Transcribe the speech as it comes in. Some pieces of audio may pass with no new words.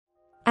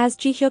As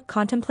Ji-hyuk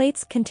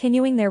contemplates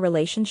continuing their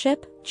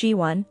relationship,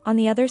 Ji-won, on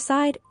the other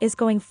side, is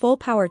going full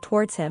power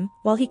towards him,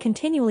 while he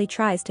continually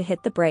tries to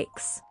hit the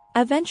brakes.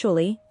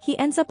 Eventually, he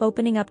ends up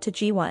opening up to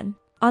Ji-won.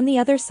 On the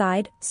other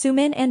side,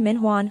 Soo-min and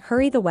Min-hwan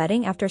hurry the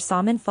wedding after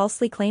Soo-min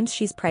falsely claims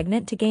she's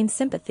pregnant to gain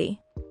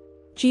sympathy.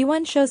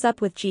 Ji-won shows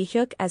up with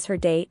Ji-hyuk as her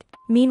date.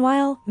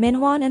 Meanwhile,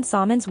 Min-hwan and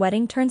Soo-min's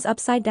wedding turns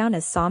upside down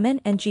as Soo-min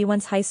and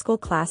Ji-won's high school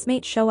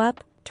classmates show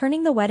up,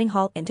 turning the wedding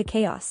hall into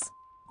chaos.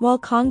 While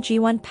Kang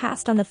Ji-won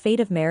passed on the fate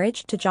of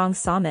marriage to Jong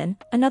Soo-min,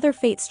 another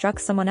fate struck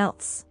someone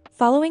else.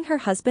 Following her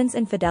husband's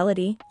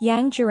infidelity,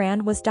 Yang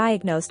Jiran was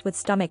diagnosed with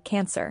stomach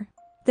cancer.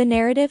 The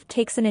narrative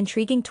takes an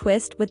intriguing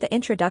twist with the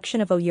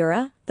introduction of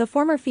Oyura, the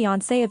former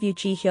fiancé of Yoo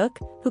Ji-hyuk,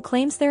 who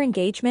claims their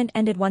engagement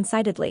ended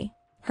one-sidedly.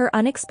 Her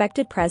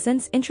unexpected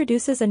presence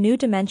introduces a new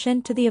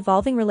dimension to the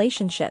evolving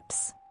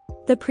relationships.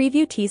 The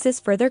preview teases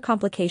further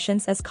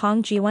complications as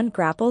Kang Ji-won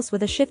grapples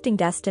with a shifting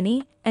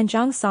destiny, and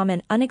Jong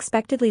Soo-min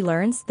unexpectedly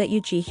learns that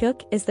Yoo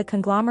Ji-hyuk is the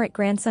conglomerate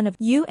grandson of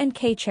Yoo and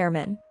K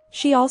chairman.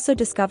 She also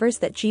discovers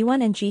that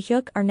Ji-won and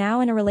Ji-hyuk are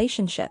now in a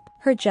relationship.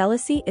 Her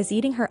jealousy is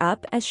eating her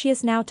up as she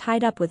is now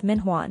tied up with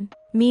Min-hwan.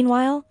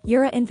 Meanwhile,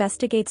 Yura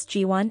investigates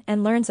Ji-won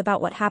and learns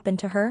about what happened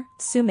to her,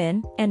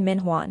 Soo-min, and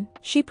Min-hwan.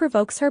 She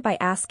provokes her by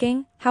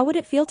asking, "How would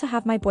it feel to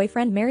have my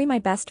boyfriend marry my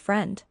best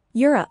friend?"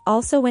 Yura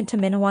also went to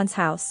Min-hwan's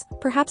house,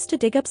 perhaps to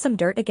dig up some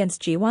dirt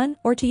against Ji-won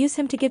or to use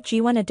him to give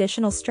Ji-won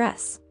additional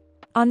stress.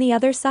 On the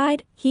other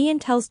side, Hee-in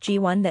tells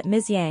Ji-won that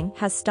Ms. Yang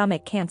has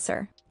stomach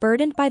cancer,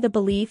 burdened by the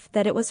belief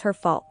that it was her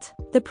fault.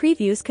 The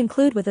previews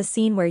conclude with a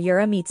scene where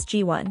Yura meets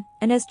Ji-won,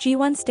 and as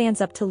Ji-won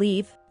stands up to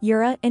leave,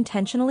 Yura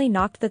intentionally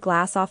knocked the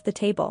glass off the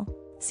table,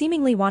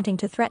 seemingly wanting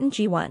to threaten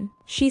Ji-won.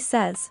 She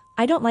says,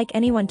 "I don't like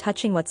anyone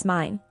touching what's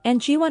mine,"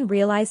 and Ji-won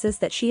realizes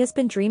that she has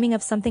been dreaming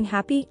of something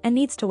happy and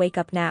needs to wake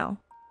up now.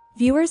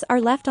 Viewers are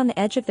left on the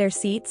edge of their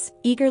seats,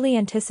 eagerly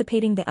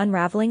anticipating the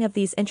unraveling of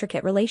these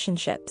intricate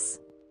relationships.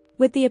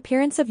 With the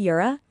appearance of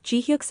Yura,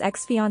 Ji-hyuk's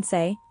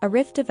ex-fiancé, a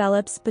rift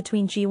develops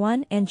between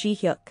Ji-won and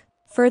Ji-hyuk.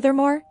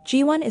 Furthermore,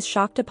 Ji-won is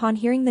shocked upon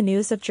hearing the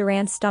news of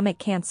Jiran's stomach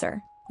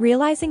cancer.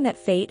 Realizing that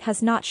fate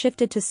has not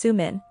shifted to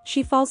Soo-min,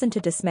 she falls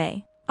into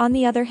dismay. On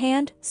the other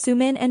hand,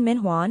 Soo-min and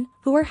Min-hwan,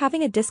 who are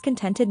having a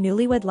discontented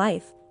newlywed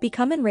life,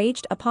 become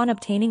enraged upon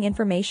obtaining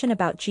information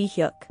about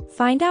Ji-hyuk.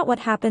 Find out what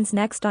happens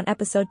next on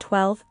episode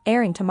 12,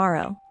 airing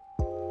tomorrow.